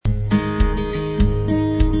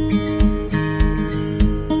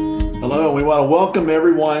want to welcome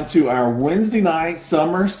everyone to our Wednesday night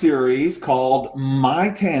summer series called My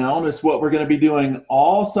Town. It's what we're going to be doing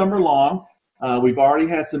all summer long. We've already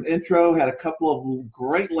had some intro, had a couple of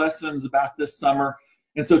great lessons about this summer.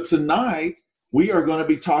 And so tonight we are going to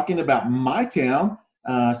be talking about my town,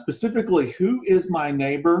 specifically who is my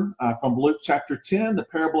neighbor from Luke chapter 10, the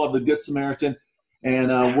parable of the Good Samaritan.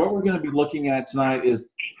 And what we're going to be looking at tonight is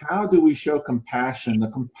how do we show compassion, the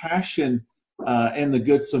compassion and the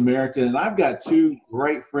Good Samaritan. And I've got two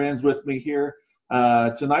great friends with me here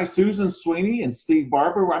tonight, Susan Sweeney and Steve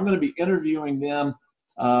Barber. I'm going to be interviewing them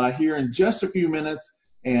here in just a few minutes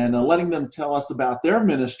and letting them tell us about their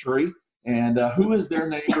ministry and who is their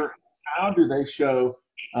neighbor, how do they show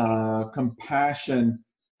compassion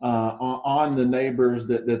on the neighbors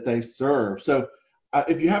that they serve. So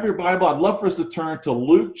if you have your Bible, I'd love for us to turn to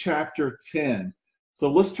Luke chapter 10.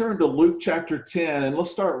 So let's turn to Luke chapter 10 and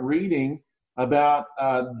let's start reading about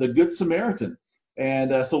the Good Samaritan.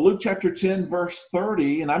 And so Luke chapter 10, verse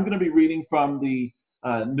 30, and I'm going to be reading from the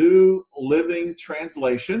New Living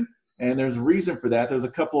Translation. And there's a reason for that. There's a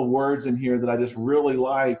couple of words in here that I just really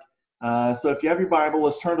like. So if you have your Bible,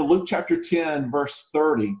 let's turn to Luke chapter 10, verse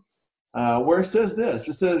 30, where it says this.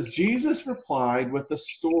 It says, Jesus replied with the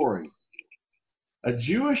story. A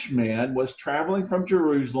Jewish man was traveling from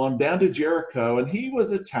Jerusalem down to Jericho, and he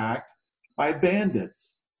was attacked by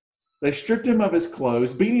bandits. They stripped him of his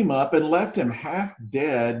clothes, beat him up, and left him half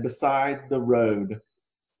dead beside the road.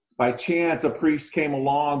 By chance, a priest came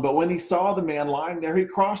along, but when he saw the man lying there, he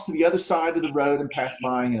crossed to the other side of the road and passed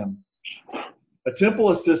by him. A temple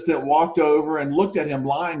assistant walked over and looked at him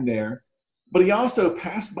lying there, but he also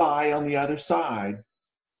passed by on the other side.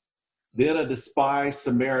 Then a despised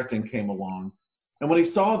Samaritan came along, and when he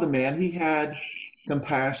saw the man, he had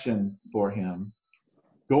compassion for him.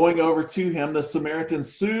 Going over to him, the Samaritan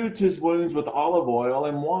soothed his wounds with olive oil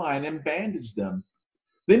and wine and bandaged them.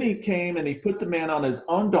 Then he came and he put the man on his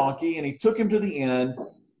own donkey and he took him to the inn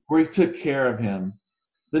where he took care of him.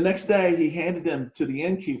 The next day he handed the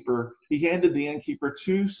innkeeper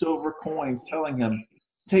 2 silver coins, telling him,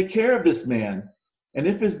 "Take care of this man, and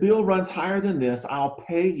if his bill runs higher than this, I'll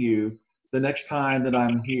pay you the next time that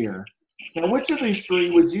I'm here." Now, which of these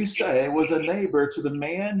three would you say was a neighbor to the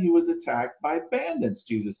man who was attacked by bandits?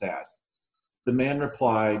 Jesus asked. The man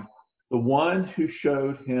replied, "The one who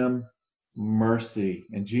showed him mercy."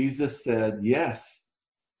 And Jesus said, "Yes,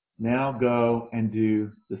 now go and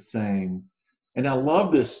do the same." And I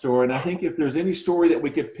love this story. And I think if there's any story that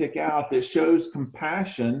we could pick out that shows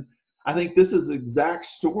compassion, I think this is the exact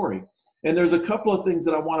story. And there's a couple of things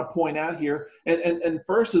that I want to point out here. And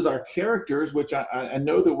first is our characters, which I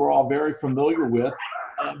know that we're all very familiar with.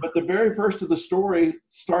 But the very first of the story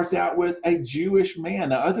starts out with a Jewish man.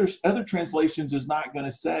 Now, other translations is not going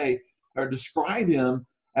to say or describe him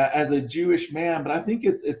as a Jewish man, but I think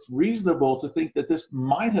it's reasonable to think that this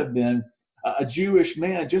might have been a Jewish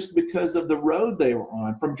man just because of the road they were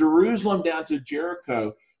on. From Jerusalem down to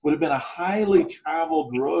Jericho would have been a highly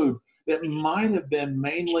traveled road that might have been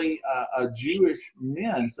mainly Jewish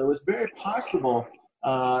men. So it's very possible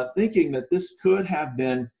thinking that this could have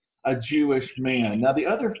been a Jewish man. Now, the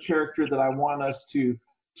other character that I want us to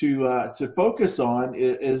focus on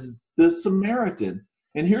is the Samaritan.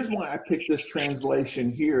 And here's why I picked this translation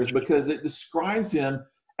here, is because it describes him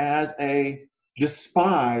as a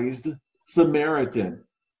despised Samaritan,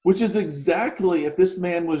 which is exactly, if this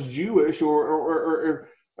man was Jewish or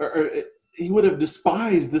he would have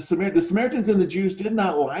despised the Samaritans. The Samaritans and the Jews did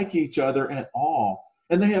not like each other at all.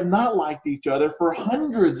 And they have not liked each other for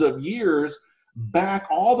hundreds of years, back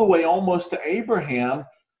all the way almost to Abraham.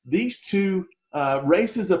 These two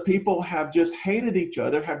races of people have just hated each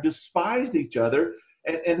other, have despised each other,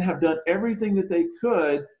 and have done everything that they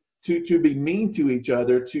could to be mean to each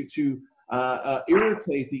other, to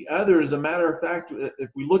irritate the other. As a matter of fact, if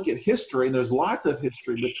we look at history, and there's lots of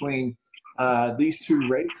history between these two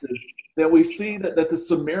races, that we see that the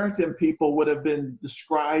Samaritan people would have been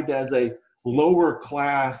described as a lower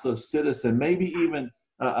class of citizen, maybe even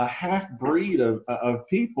a half-breed of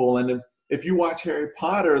people. And if you watch Harry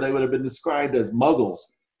Potter, they would have been described as Muggles.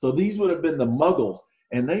 So these would have been the Muggles,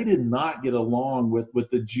 and they did not get along with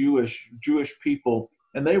the Jewish people,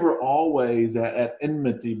 and they were always at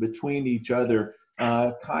enmity between each other,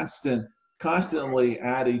 constantly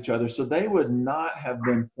at each other. So they would not have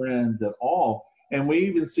been friends at all. And we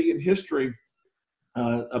even see in history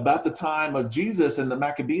about the time of Jesus and the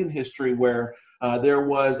Maccabean history where there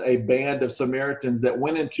was a band of Samaritans that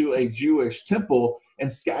went into a Jewish temple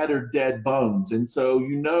and scattered dead bones. And so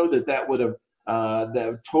you know that would have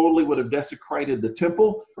that totally would have desecrated the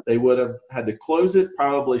temple. They would have had to close it,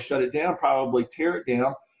 probably shut it down, probably tear it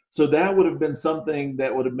down. So that would have been something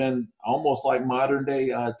that would have been almost like modern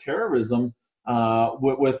day terrorism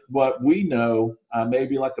with what we know,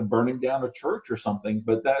 maybe like a burning down a church or something.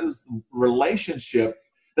 But that is the relationship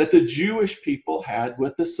that the Jewish people had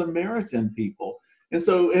with the Samaritan people. And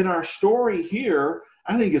so in our story here,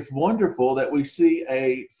 I think it's wonderful that we see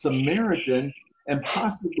a Samaritan and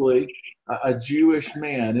possibly a Jewish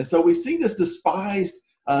man. And so we see this despised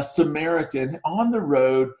Samaritan on the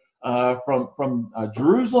road from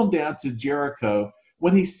Jerusalem down to Jericho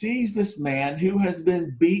when he sees this man who has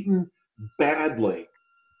been beaten badly,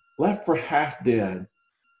 left for half dead.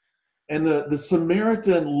 And the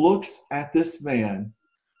Samaritan looks at this man,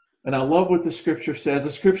 and I love what the scripture says.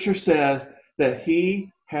 The scripture says that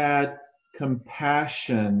he had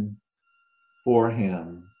compassion for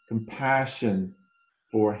him. Compassion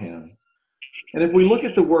for him. And if we look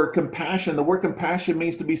at the word compassion, the word compassion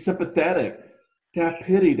means to be sympathetic, to have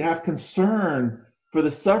pity, to have concern for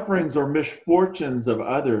the sufferings or misfortunes of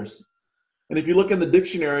others. And if you look in the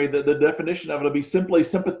dictionary, the definition of it will be simply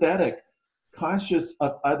sympathetic, conscious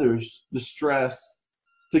of others' distress,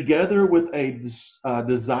 together with a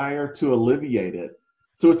desire to alleviate it.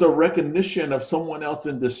 So it's a recognition of someone else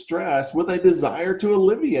in distress with a desire to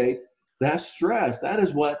alleviate that stress. That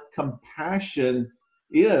is what compassion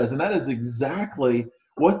is. And that is exactly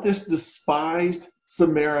what this despised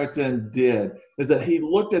Samaritan did, is that he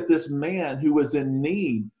looked at this man who was in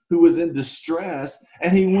need, who was in distress,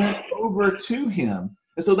 and he went over to him.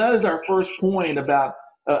 And so that is our first point about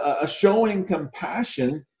showing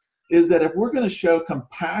compassion, is that if we're going to show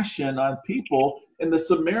compassion on people, and the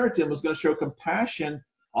Samaritan was going to show compassion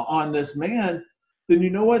on this man, then you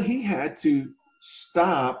know what? He had to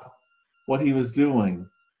stop what he was doing.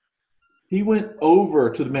 He went over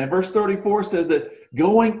to the man. Verse 34 says that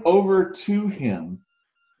going over to him,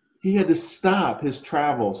 he had to stop his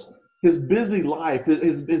travels, his busy life,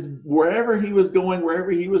 his wherever he was going,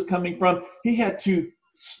 wherever he was coming from. He had to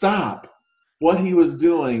stop what he was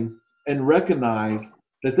doing and recognize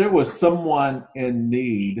that there was someone in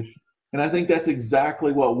need. And I think that's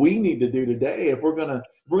exactly what we need to do today. If we're gonna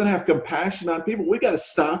have compassion on people, we got to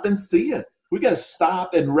stop and see it. We got to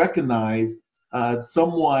stop and recognize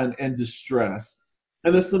someone in distress.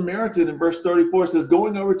 And the Samaritan in verse 34 says,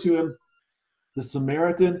 going over to him, the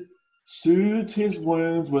Samaritan soothed his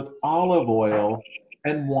wounds with olive oil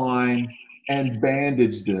and wine and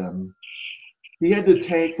bandaged them. He had to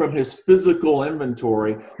take from his physical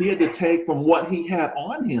inventory. He had to take from what he had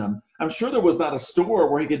on him. I'm sure there was not a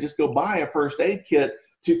store where he could just go buy a first aid kit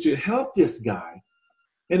to help this guy.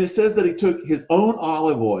 And it says that he took his own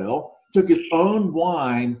olive oil, took his own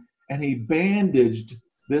wine, and he bandaged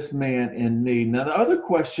this man in need. Now, the other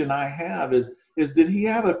question I have is did he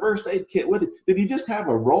have a first aid kit with him? Did he just have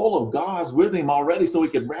a roll of gauze with him already so he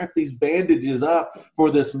could wrap these bandages up for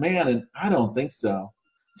this man? And I don't think so.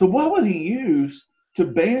 So what would he use to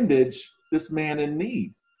bandage this man in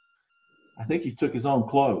need? I think he took his own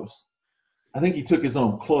clothes. I think he took his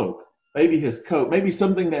own cloak, maybe his coat, maybe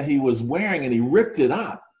something that he was wearing, and he ripped it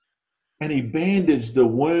up and he bandaged the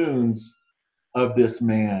wounds of this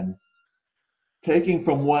man. Taking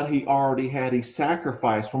from what he already had, he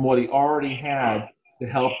sacrificed from what he already had to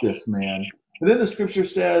help this man. And then the scripture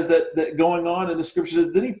says that going on in the scripture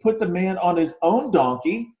says, then he put the man on his own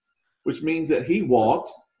donkey, which means that he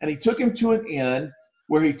walked, and he took him to an inn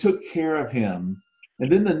where he took care of him.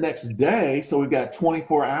 And then the next day, so we've got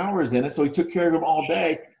 24 hours in it, so he took care of him all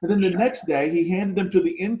day. And then the next day, he handed him to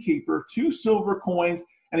the innkeeper 2 silver coins,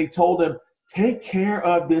 and he told him, take care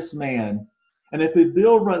of this man. And if the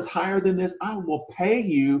bill runs higher than this, I will pay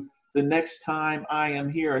you the next time I am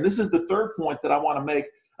here. And this is the third point that I want to make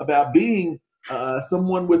about being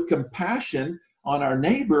someone with compassion on our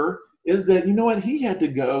neighbor, is that, you know what, he had to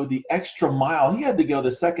go the extra mile. He had to go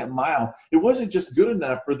the second mile. It wasn't just good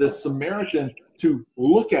enough for this Samaritan to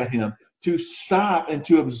look at him, to stop and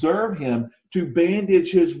to observe him, to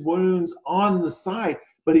bandage his wounds on the side,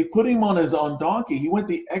 but he put him on his own donkey. He went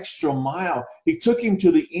the extra mile. He took him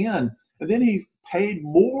to the inn, and then he paid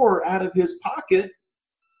more out of his pocket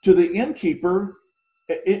to the innkeeper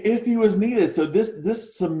if he was needed. So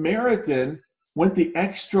this Samaritan went the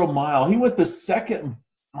extra mile. He went the second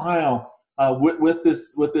mile with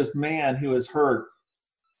this man who is hurt.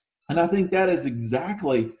 And I think that is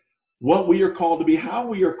exactly what we are called to be, how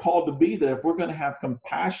we are called to be, that if we're going to have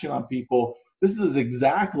compassion on people, this is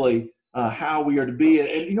exactly how we are to be.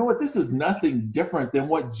 And you know what? This is nothing different than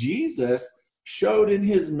what Jesus showed in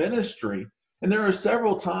his ministry. And there are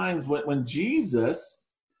several times when Jesus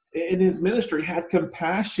in his ministry had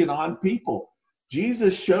compassion on people.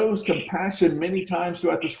 Jesus shows compassion many times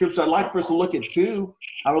throughout the scriptures. I'd like for us to look at two.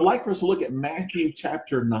 I would like for us to look at Matthew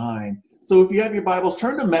chapter 9. So if you have your Bibles,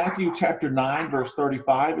 turn to Matthew chapter 9, verse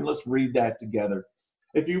 35, and let's read that together.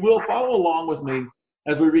 If you will, follow along with me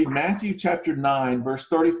as we read Matthew chapter 9, verse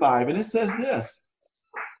 35. And it says this: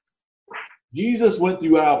 Jesus went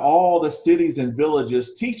throughout all the cities and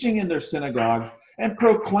villages, teaching in their synagogues and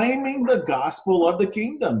proclaiming the gospel of the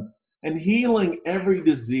kingdom and healing every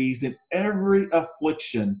disease and every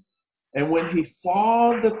affliction. And when he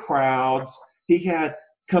saw the crowds, he had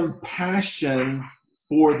compassion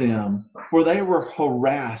for them, for they were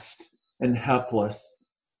harassed and helpless.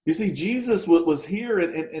 You see, Jesus was here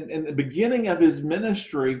in the beginning of his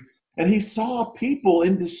ministry, and he saw people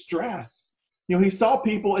in distress. You know, he saw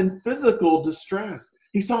people in physical distress.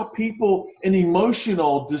 He saw people in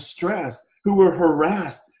emotional distress who were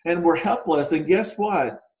harassed and were helpless. And guess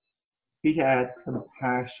what? He had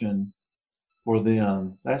compassion for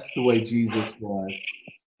them. That's the way Jesus was.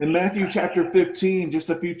 In Matthew chapter 15,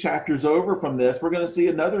 just a few chapters over from this, we're going to see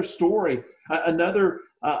another story,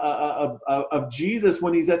 of Jesus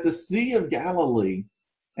when he's at the Sea of Galilee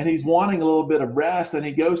and he's wanting a little bit of rest, and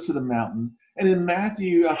he goes to the mountain. And in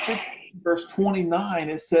Matthew 15, verse 29,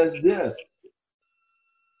 it says this: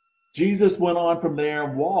 Jesus went on from there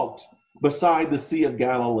and walked beside the Sea of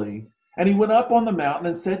Galilee, and he went up on the mountain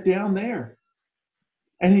and sat down there.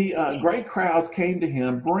 And great crowds came to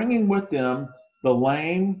him, bringing with them the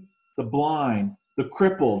lame, the blind, the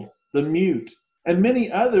crippled, the mute, and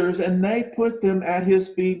many others, and they put them at his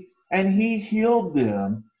feet, and he healed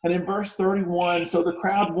them. And in verse 31, so the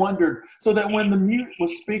crowd wondered, so that when the mute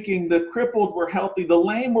was speaking, the crippled were healthy, the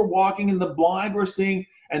lame were walking, and the blind were seeing,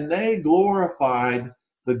 and they glorified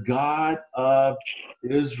the God of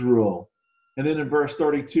Israel. And then in verse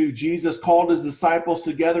 32, Jesus called his disciples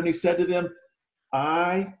together, and he said to them,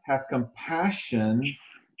 I have compassion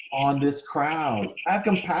on this crowd. I have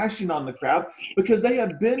compassion on the crowd because they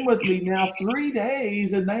have been with me now 3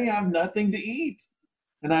 days and they have nothing to eat.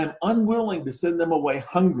 And I am unwilling to send them away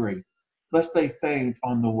hungry, lest they faint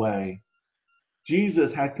on the way.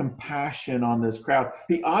 Jesus had compassion on this crowd.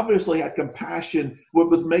 He obviously had compassion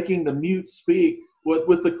with making the mute speak,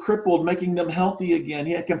 with the crippled, making them healthy again.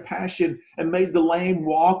 He had compassion and made the lame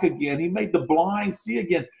walk again. He made the blind see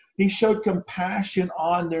again. He showed compassion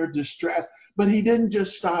on their distress. But he didn't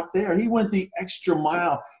just stop there. He went the extra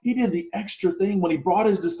mile. He did the extra thing when he brought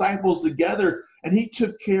his disciples together, and he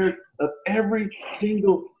took care of every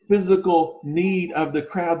single physical need of the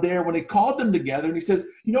crowd there when he called them together. And he says,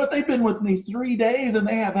 you know what? They've been with me 3 days and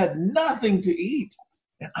they have had nothing to eat.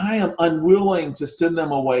 And I am unwilling to send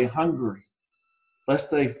them away hungry,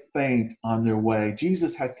 lest they faint on their way.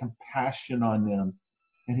 Jesus had compassion on them,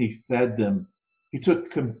 and he fed them. He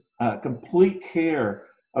took complete care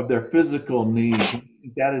of their physical needs.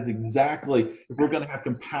 That is exactly, if we're going to have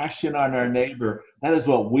compassion on our neighbor, that is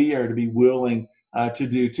what we are to be willing to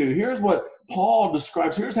do too. Here's what Paul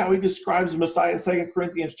describes. Here's how he describes the Messiah in 2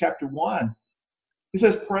 Corinthians chapter 1. He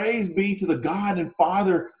says, praise be to the God and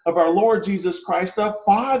Father of our Lord Jesus Christ, the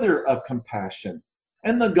Father of compassion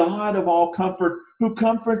and the God of all comfort, who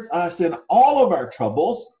comforts us in all of our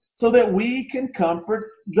troubles, so that we can comfort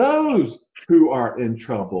those who are in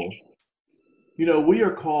trouble. You know, we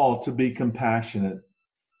are called to be compassionate.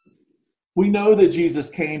 We know that Jesus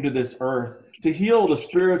came to this earth to heal the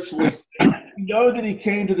spiritually sick. We know that he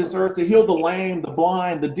came to this earth to heal the lame, the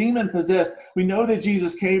blind, the demon-possessed. We know that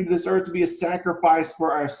Jesus came to this earth to be a sacrifice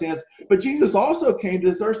for our sins. But Jesus also came to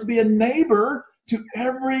this earth to be a neighbor to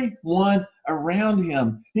everyone around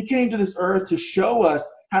him. He came to this earth to show us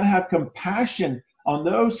how to have compassion on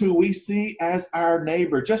those who we see as our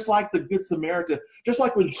neighbor, just like the Good Samaritan, just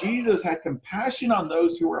like when Jesus had compassion on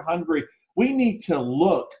those who were hungry. We need to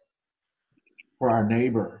look for our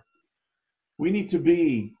neighbor. We need to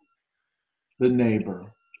be the neighbor.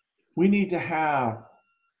 We need to have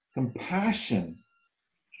compassion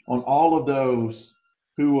on all of those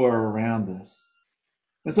who are around us.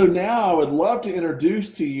 And so now I would love to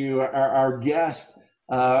introduce to you our guest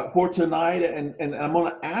for tonight, and I'm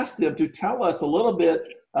going to ask them to tell us a little bit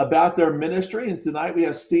about their ministry. And tonight we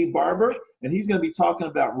have Steve Barber, and he's going to be talking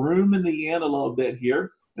about Room in the Inn a little bit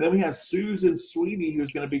here. And then we have Susan Sweetie,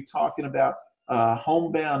 who's going to be talking about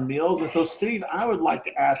homebound meals. And so, Steve, I would like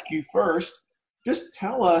to ask you first, just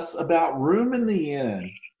tell us about Room in the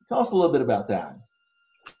Inn. Tell us a little bit about that.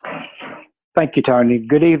 Thank you, Tony.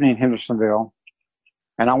 Good evening, Hendersonville.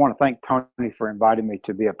 And I want to thank Tony for inviting me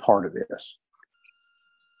to be a part of this.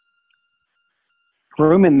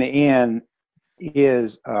 Room in the Inn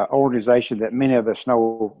is an organization that many of us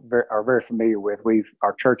know are very familiar with.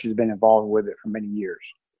 Our church has been involved with it for many years.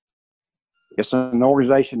 It's an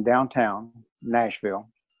organization downtown Nashville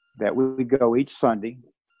that we go each Sunday,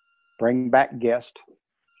 bring back guests,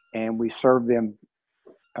 and we serve them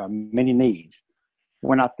many needs.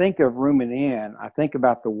 When I think of Room and Inn, I think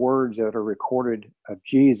about the words that are recorded of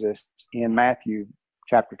Jesus in Matthew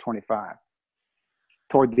chapter 25.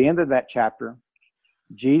 Toward the end of that chapter,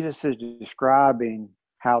 Jesus is describing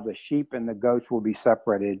how the sheep and the goats will be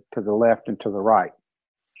separated to the left and to the right.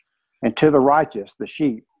 And to the righteous, the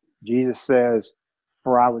sheep, Jesus says,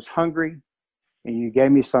 "For I was hungry, and you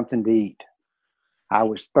gave me something to eat. I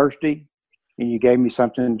was thirsty, and you gave me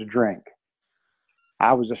something to drink.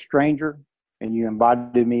 I was a stranger, and you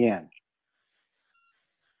invited me in.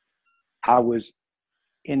 I was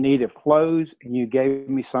in need of clothes, and you gave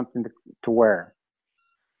me something to wear.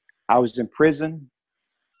 I was in prison,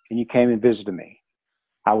 and you came and visited me.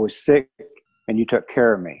 I was sick, and you took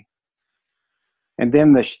care of me." And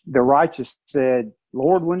then the righteous said,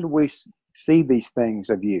 "Lord, when do we see these things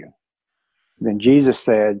of you?" Then Jesus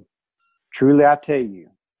said, "Truly I tell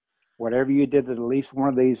you, whatever you did to the least one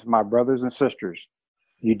of these, my brothers and sisters,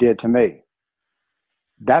 you did to me."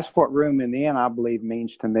 That's what Room in the Inn, I believe,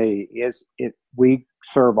 means to me. We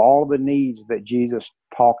serve all the needs that Jesus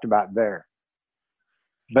talked about there.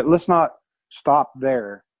 But let's not stop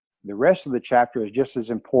there. The rest of the chapter is just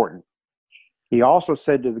as important. He also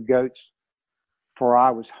said to the goats, "For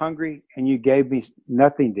I was hungry, and you gave me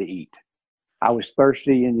nothing to eat. I was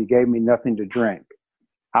thirsty, and you gave me nothing to drink.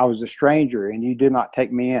 I was a stranger, and you did not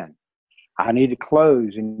take me in. I needed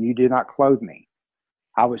clothes, and you did not clothe me.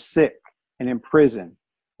 I was sick and in prison,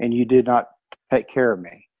 and you did not take care of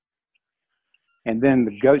me." And then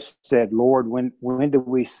the goats said, "Lord, when do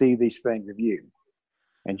we see these things of you?"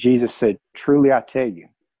 And Jesus said, "Truly I tell you,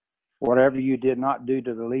 whatever you did not do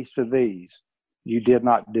to the least of these, you did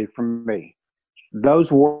not do for me."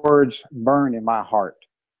 Those words burn in my heart,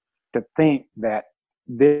 to think that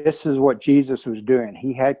this is what Jesus was doing.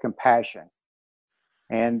 He had compassion.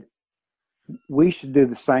 And we should do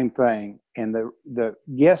the same thing. And the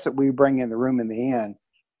guests that we bring in the Room in the Inn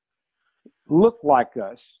look like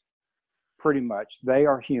us, pretty much. They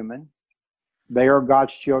are human. They are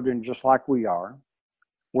God's children just like we are.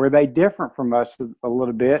 Where they different from us a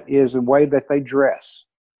little bit is the way that they dress.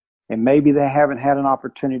 And maybe they haven't had an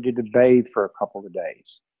opportunity to bathe for a couple of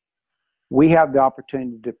days. We have the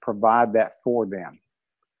opportunity to provide that for them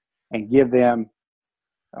and give them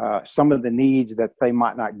some of the needs that they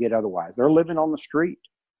might not get otherwise. They're living on the street,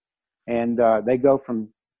 and they go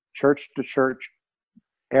from church to church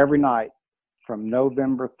every night from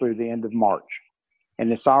November through the end of March. And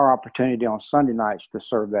it's our opportunity on Sunday nights to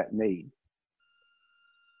serve that need.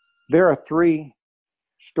 There are three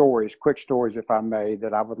stories, quick stories, if I may,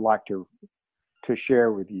 that I would like to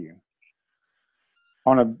share with you.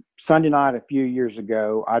 On a Sunday night a few years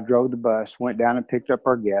ago, I drove the bus, went down and picked up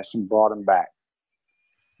our guests and brought them back.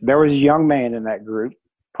 There was a young man in that group,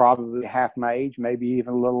 probably half my age, maybe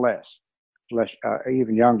even a little less,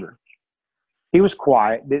 even younger. He was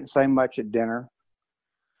quiet, didn't say much at dinner.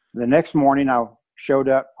 The next morning, on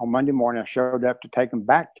Monday morning, I showed up to take him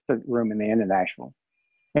back to the Room in the Inn in Nashville.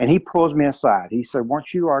 And he pulls me aside. He said,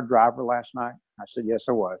 "Weren't you our driver last night?" I said, "Yes,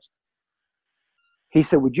 I was." He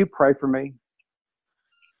said, "Would you pray for me?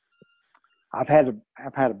 I've had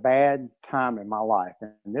a bad time in my life."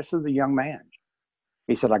 And this is a young man.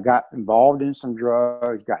 He said, "I got involved in some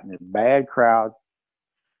drugs, got in a bad crowd.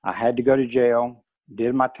 I had to go to jail,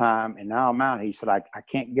 did my time, and now I'm out." He said, I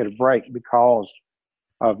can't get a break because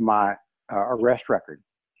of my arrest record."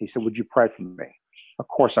 He said, "Would you pray for me?" Of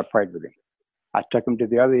course, I prayed with him. I took him to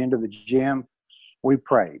the other end of the gym. We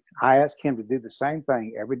prayed. I asked him to do the same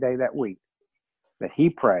thing every day that week, that he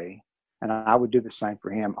pray, and I would do the same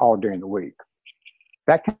for him all during the week.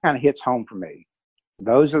 That kind of hits home for me.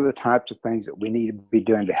 Those are the types of things that we need to be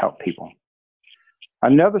doing to help people.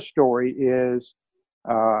 Another story is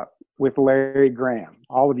with Larry Graham.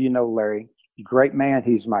 All of you know Larry. Great man.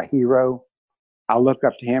 He's my hero. I look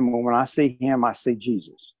up to him, and when I see him, I see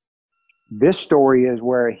Jesus. This story is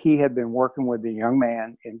where he had been working with a young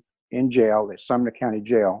man in jail at Sumner County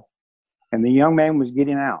Jail, and the young man was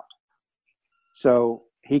getting out. So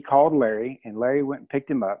he called Larry, and Larry went and picked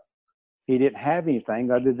him up. He didn't have anything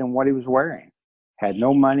other than what he was wearing. Had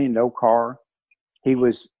no money, no car. He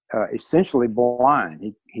was essentially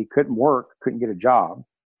blind. He couldn't work, couldn't get a job.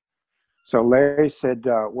 So Larry said,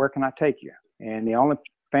 "Where can I take you?" And the only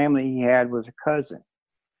family he had was a cousin.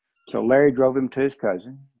 So Larry drove him to his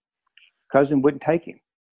cousin. Cousin wouldn't take him.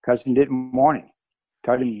 Cousin didn't want him.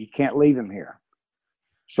 Told him, "You can't leave him here."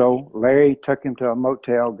 So Larry took him to a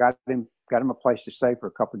motel, got him a place to stay for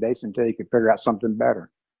a couple of days until he could figure out something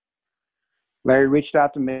better. Larry reached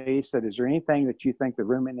out to me. He said, "Is there anything that you think the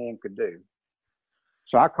Room and Inn could do?"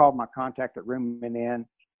 So I called my contact at Room and Inn,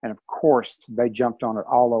 and of course they jumped on it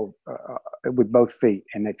all over with both feet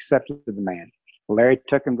and accepted the man. Larry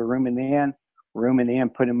took him to Room and Inn. Room and Inn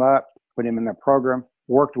put him up, put him in their program,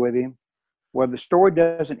 worked with him. Well, the story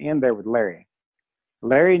doesn't end there with Larry.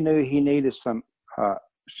 Larry knew he needed some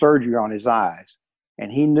surgery on his eyes,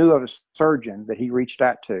 and he knew of a surgeon that he reached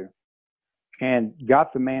out to and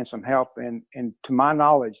got the man some help. And to my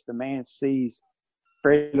knowledge, the man sees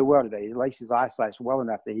fairly well today. At least his eyesight's well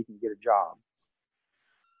enough that he can get a job.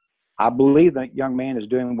 I believe that young man is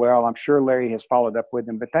doing well. I'm sure Larry has followed up with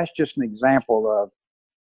him, but that's just an example of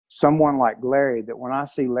someone like Larry, that when I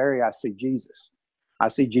see Larry, I see Jesus. I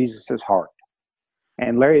see Jesus' heart.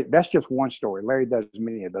 And Larry, that's just one story. Larry does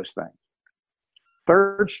many of those things.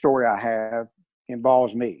 Third story I have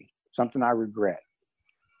involves me, something I regret.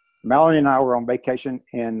 Melanie and I were on vacation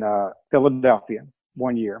in Philadelphia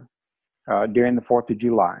one year during the 4th of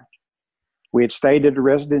July. We had stayed at a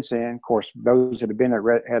Residence Inn. Of course, those that have been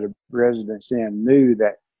at a Residence Inn knew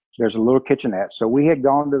that there's a little kitchenette. So we had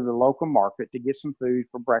gone to the local market to get some food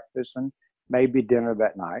for breakfast and maybe dinner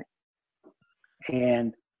that night.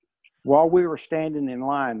 And while we were standing in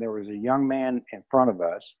line, there was a young man in front of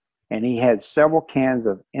us, and he had several cans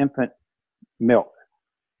of infant milk.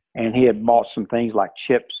 And he had bought some things like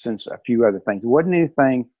chips and a few other things. It wasn't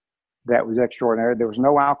anything that was extraordinary. There was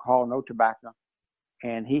no alcohol, no tobacco.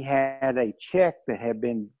 And he had a check that had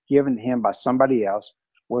been given to him by somebody else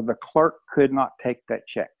where the clerk could not take that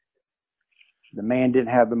check. The man didn't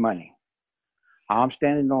have the money. I'm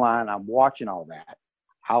standing in the line. I'm watching all that.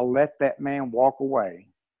 I'll let that man walk away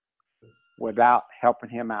without helping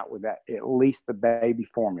him out with that, at least the baby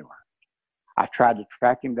formula. I tried to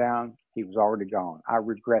track him down. He was already gone. I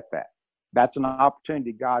regret that. That's an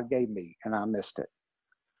opportunity God gave me, and I missed it.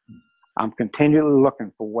 I'm continually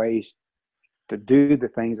looking for ways to do the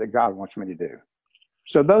things that God wants me to do.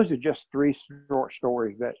 So those are just 3 short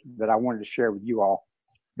stories that I wanted to share with you all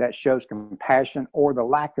that shows compassion or the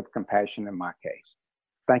lack of compassion in my case.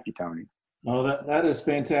 Thank you, Tony. Oh, that is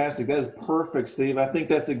fantastic. That is perfect, Steve. I think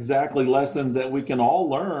that's exactly lessons that we can all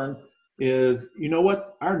learn is, you know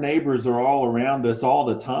what? Our neighbors are all around us all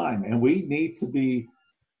the time, and we need to be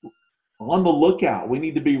on the lookout. We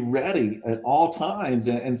need to be ready at all times.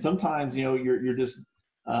 And sometimes, you know, you're just,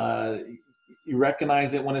 you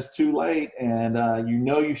recognize it when it's too late, and you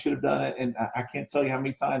know you should have done it. And I can't tell you how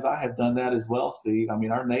many times I have done that as well, Steve. I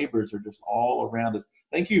mean, our neighbors are just all around us.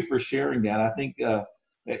 Thank you for sharing that. I think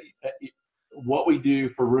what we do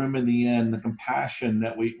for Room in the Inn, the compassion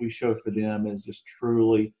that we show for them is just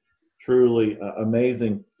truly, truly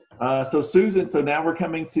amazing. So Susan, so now we're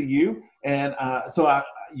coming to you. And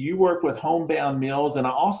you work with Homebound Meals. And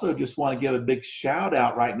I also just want to give a big shout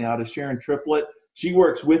out right now to Sharon Triplett. She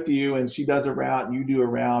works with you and she does a route and you do a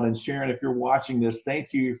route. And Sharon, if you're watching this,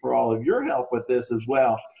 thank you for all of your help with this as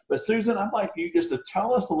well. But Susan, I'd like for you just to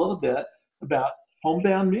tell us a little bit about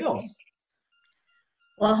Homebound Meals.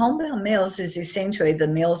 Well, Homebound Meals is essentially the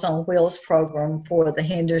Meals on Wheels program for the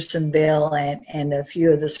Hendersonville and a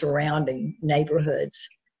few of the surrounding neighborhoods.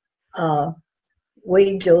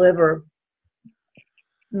 We deliver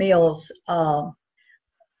meals 5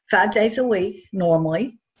 days a week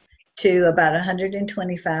normally to about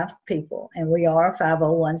 125 people, and we are a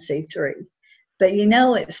 501c3. But you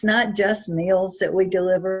know, it's not just meals that we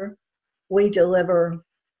deliver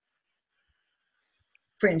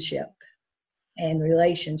friendship and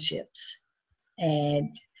relationships.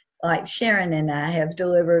 And like Sharon and I have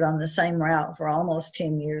delivered on the same route for almost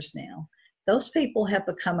 10 years now. Those people have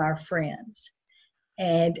become our friends.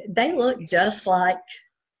 And they look just like,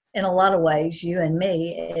 in a lot of ways, you and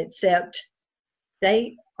me, except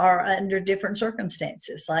they are under different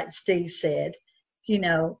circumstances. Like Steve said, you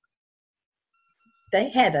know, they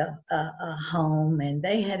had a home and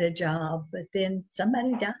they had a job, but then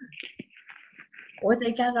somebody died or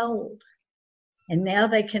they got old. And now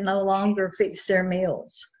they can no longer fix their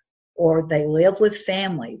meals, or they live with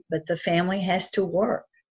family, but the family has to work.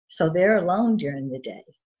 So they're alone during the day,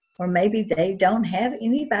 or maybe they don't have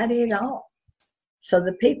anybody at all. So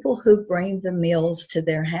the people who bring the meals to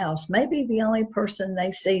their house may be the only person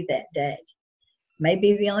they see that day,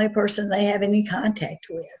 maybe the only person they have any contact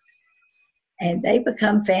with, and they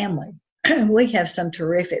become family. We have some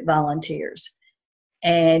terrific volunteers,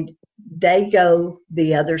 and they go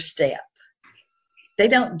the other step. They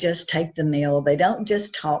don't just take the meal. They don't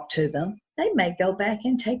just talk to them. They may go back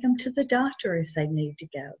and take them to the doctor if they need to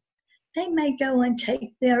go. They may go and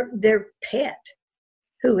take their pet,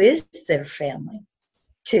 who is their family,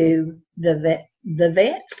 to the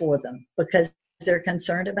vet for them because they're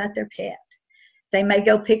concerned about their pet. They may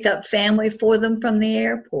go pick up family for them from the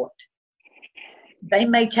airport. They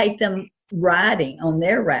may take them riding on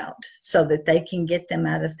their route so that they can get them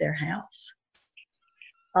out of their house.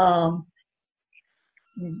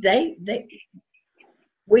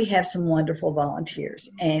 We have some wonderful volunteers,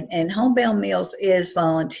 and Homebound Meals is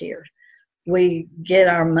volunteer. We get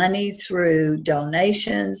our money through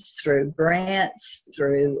donations, through grants,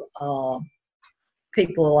 through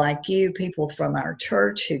people like you, people from our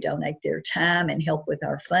church who donate their time and help with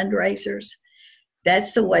our fundraisers.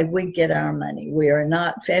 That's the way we get our money. We are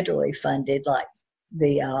not federally funded like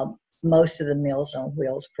the most of the Meals on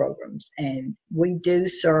Wheels programs, and we do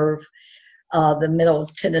serve the Middle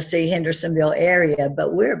Tennessee, Hendersonville area,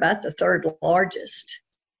 but we're about the third largest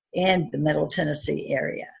in the Middle Tennessee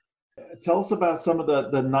area. Tell us about some of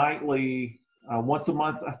the nightly, once a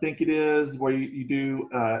month, I think it is, where you do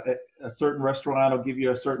a certain restaurant will give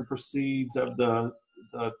you a certain proceeds of the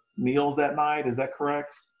meals that night. Is that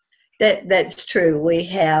correct? That's true. We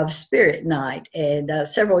have Spirit Night, and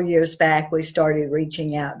several years back we started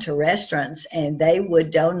reaching out to restaurants, and they would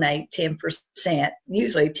donate 10%,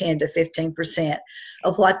 usually 10 to 15%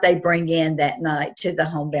 of what they bring in that night to the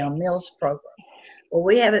Homebound Meals program. Well,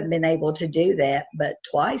 we haven't been able to do that but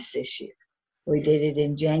twice this year. We did it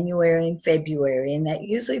in January and February, and that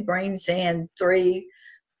usually brings in $300,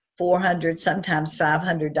 $400, sometimes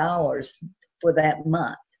 $500 for that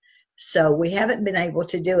month. So we haven't been able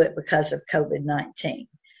to do it because of COVID-19.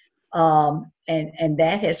 And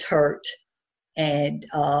that has hurt and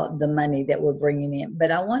the money that we're bringing in. But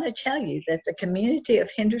I want to tell you that the community of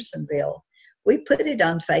Hendersonville, we put it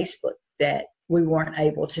on Facebook that we weren't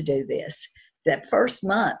able to do this. That first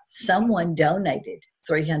month, someone donated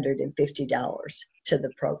 $350 to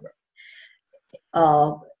the program.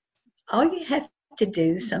 All you have to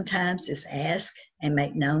do sometimes is ask and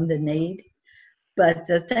make known the need. But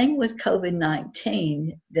the thing with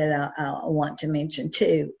COVID-19 that I want to mention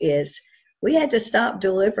too is we had to stop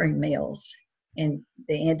delivering meals in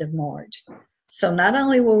the end of March. So not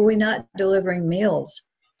only were we not delivering meals,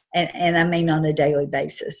 and I mean on a daily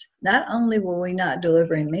basis, not only were we not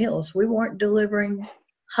delivering meals, we weren't delivering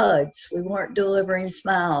hugs, we weren't delivering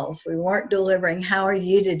smiles, we weren't delivering, how are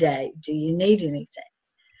you today? Do you need anything?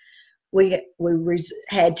 We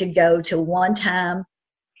had to go to one time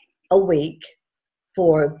a week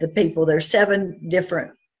for the people. There's 7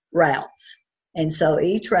 different routes. And so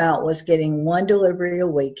each route was getting one delivery a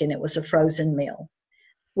week, and it was a frozen meal.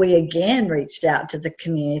 We again reached out to the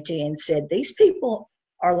community and said, these people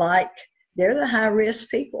are like, they're the high risk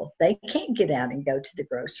people. They can't get out and go to the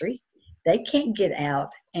grocery. They can't get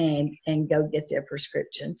out and go get their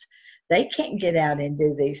prescriptions. They can't get out and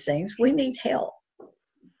do these things. We need help.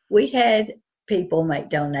 We had people make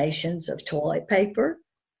donations of toilet paper,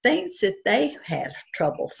 things that they had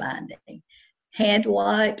trouble finding, hand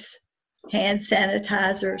wipes, hand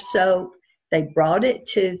sanitizer, soap. They brought it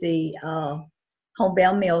to the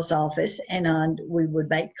Homebound Meals office, and we would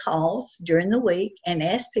make calls during the week and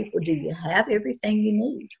ask people, do you have everything you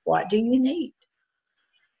need? What do you need?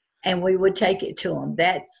 And we would take it to them.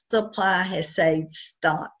 That supply has stayed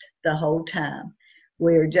stocked the whole time.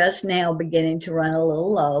 We're just now beginning to run a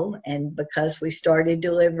little low, and because we started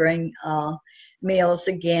delivering meals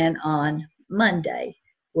again on Monday,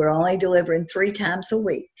 we're only delivering 3 times a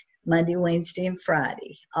week, Monday, Wednesday, and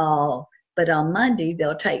Friday. But on Monday,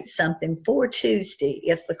 they'll take something for Tuesday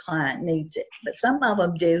if the client needs it. But some of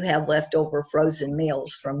them do have leftover frozen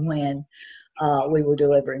meals from when we were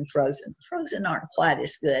delivering frozen. Frozen aren't quite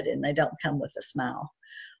as good, and they don't come with a smile.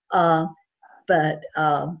 But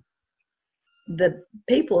the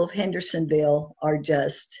people of Hendersonville are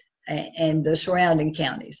just, and the surrounding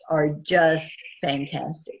counties are just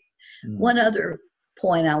fantastic. Mm. One other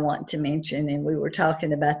point I want to mention, and we were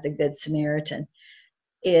talking about the Good Samaritan,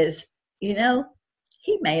 is, you know,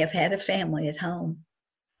 he may have had a family at home.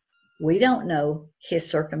 We don't know his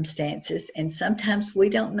circumstances, and sometimes we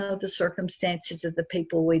don't know the circumstances of the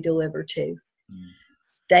people we deliver to. Mm.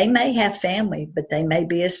 They may have family, but they may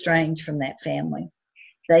be estranged from that family.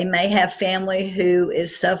 They may have family who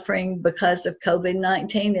is suffering because of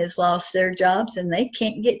COVID-19, has lost their jobs, and they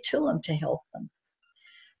can't get to them to help them.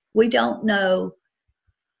 We don't know.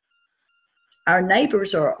 Our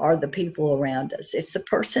neighbors are the people around us. It's the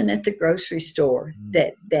person at the grocery store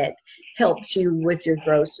that helps you with your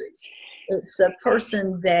groceries. It's the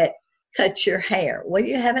person that cuts your hair. Well,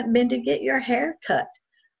 you haven't been to get your hair cut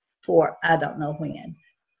for I don't know when.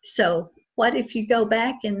 So what if you go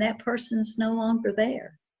back and that person's no longer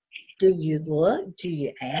there? Do you look? Do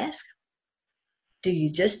you ask? Do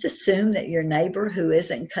you just assume that your neighbor who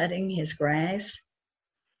isn't cutting his grass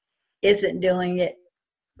isn't doing it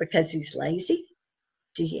because he's lazy?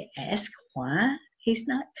 Do you ask why he's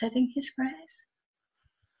not cutting his grass?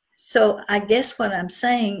 So I guess what I'm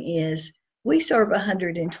saying is we serve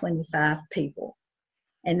 125 people,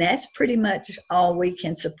 and that's pretty much all we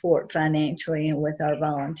can support financially and with our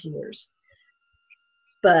volunteers.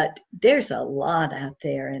 But there's a lot out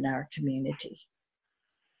there in our community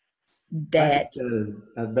that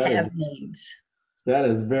have needs. That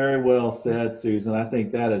is very well said, Susan. I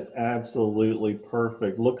think that is absolutely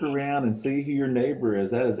perfect. Look around and see who your neighbor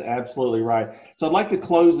is. That is absolutely right. So I'd like to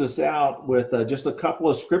close this out with just a couple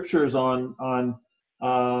of scriptures on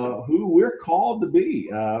who we're called to be.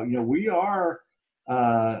 We are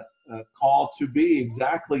called to be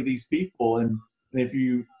exactly these people. And if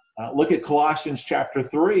you look at Colossians chapter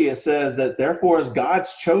 3, it says that therefore as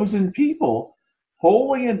God's chosen people,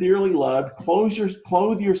 holy and dearly loved, clothe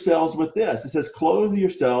yourselves with this. It says, clothe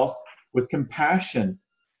yourselves with compassion,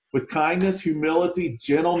 with kindness, humility,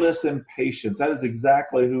 gentleness, and patience. That is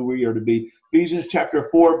exactly who we are to be. Ephesians chapter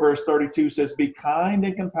 4, verse 32 says, be kind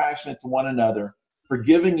and compassionate to one another,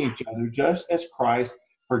 forgiving each other, just as Christ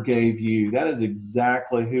forgave you. That is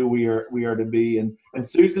exactly who we are to be. And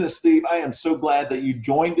Susan and Steve, I am so glad that you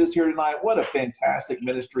joined us here tonight. What a fantastic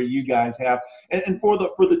ministry you guys have. And for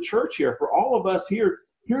the church here, for all of us here,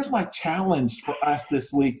 here's my challenge for us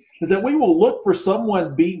this week, is that we will look for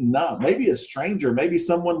someone beaten up, maybe a stranger, maybe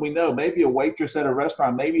someone we know, maybe a waitress at a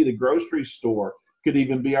restaurant, maybe the grocery store, could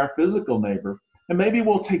even be our physical neighbor. And maybe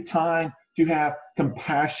we'll take time to have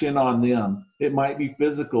compassion on them. It might be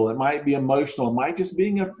physical, it might be emotional, it might just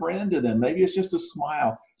being a friend to them. Maybe it's just a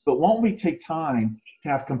smile. But won't we take time to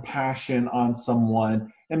have compassion on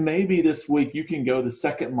someone? And maybe this week you can go the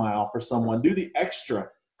second mile for someone, do the extra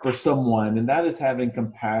for someone, and that is having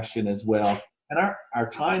compassion as well. And our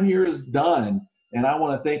time here is done. And I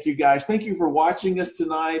want to thank you guys. Thank you for watching us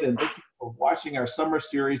tonight, and thank you for watching our summer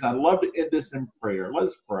series. I'd love to end this in prayer.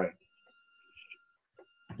 Let's pray.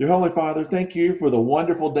 Dear Holy Father, thank you for the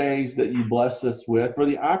wonderful days that you bless us with, for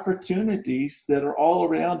the opportunities that are all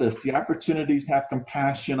around us, the opportunities to have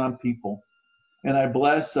compassion on people. And I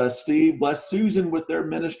bless Steve, bless Susan with their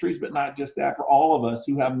ministries, but not just that, for all of us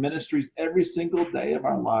who have ministries every single day of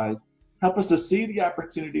our lives. Help us to see the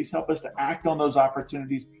opportunities, help us to act on those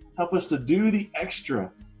opportunities, help us to do the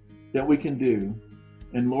extra that we can do.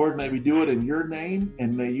 And Lord, may we do it in your name,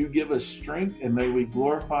 and may you give us strength, and may we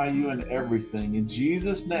glorify you in everything. In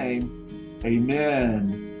Jesus' name,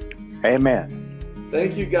 amen. Amen.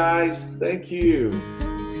 Thank you, guys. Thank you.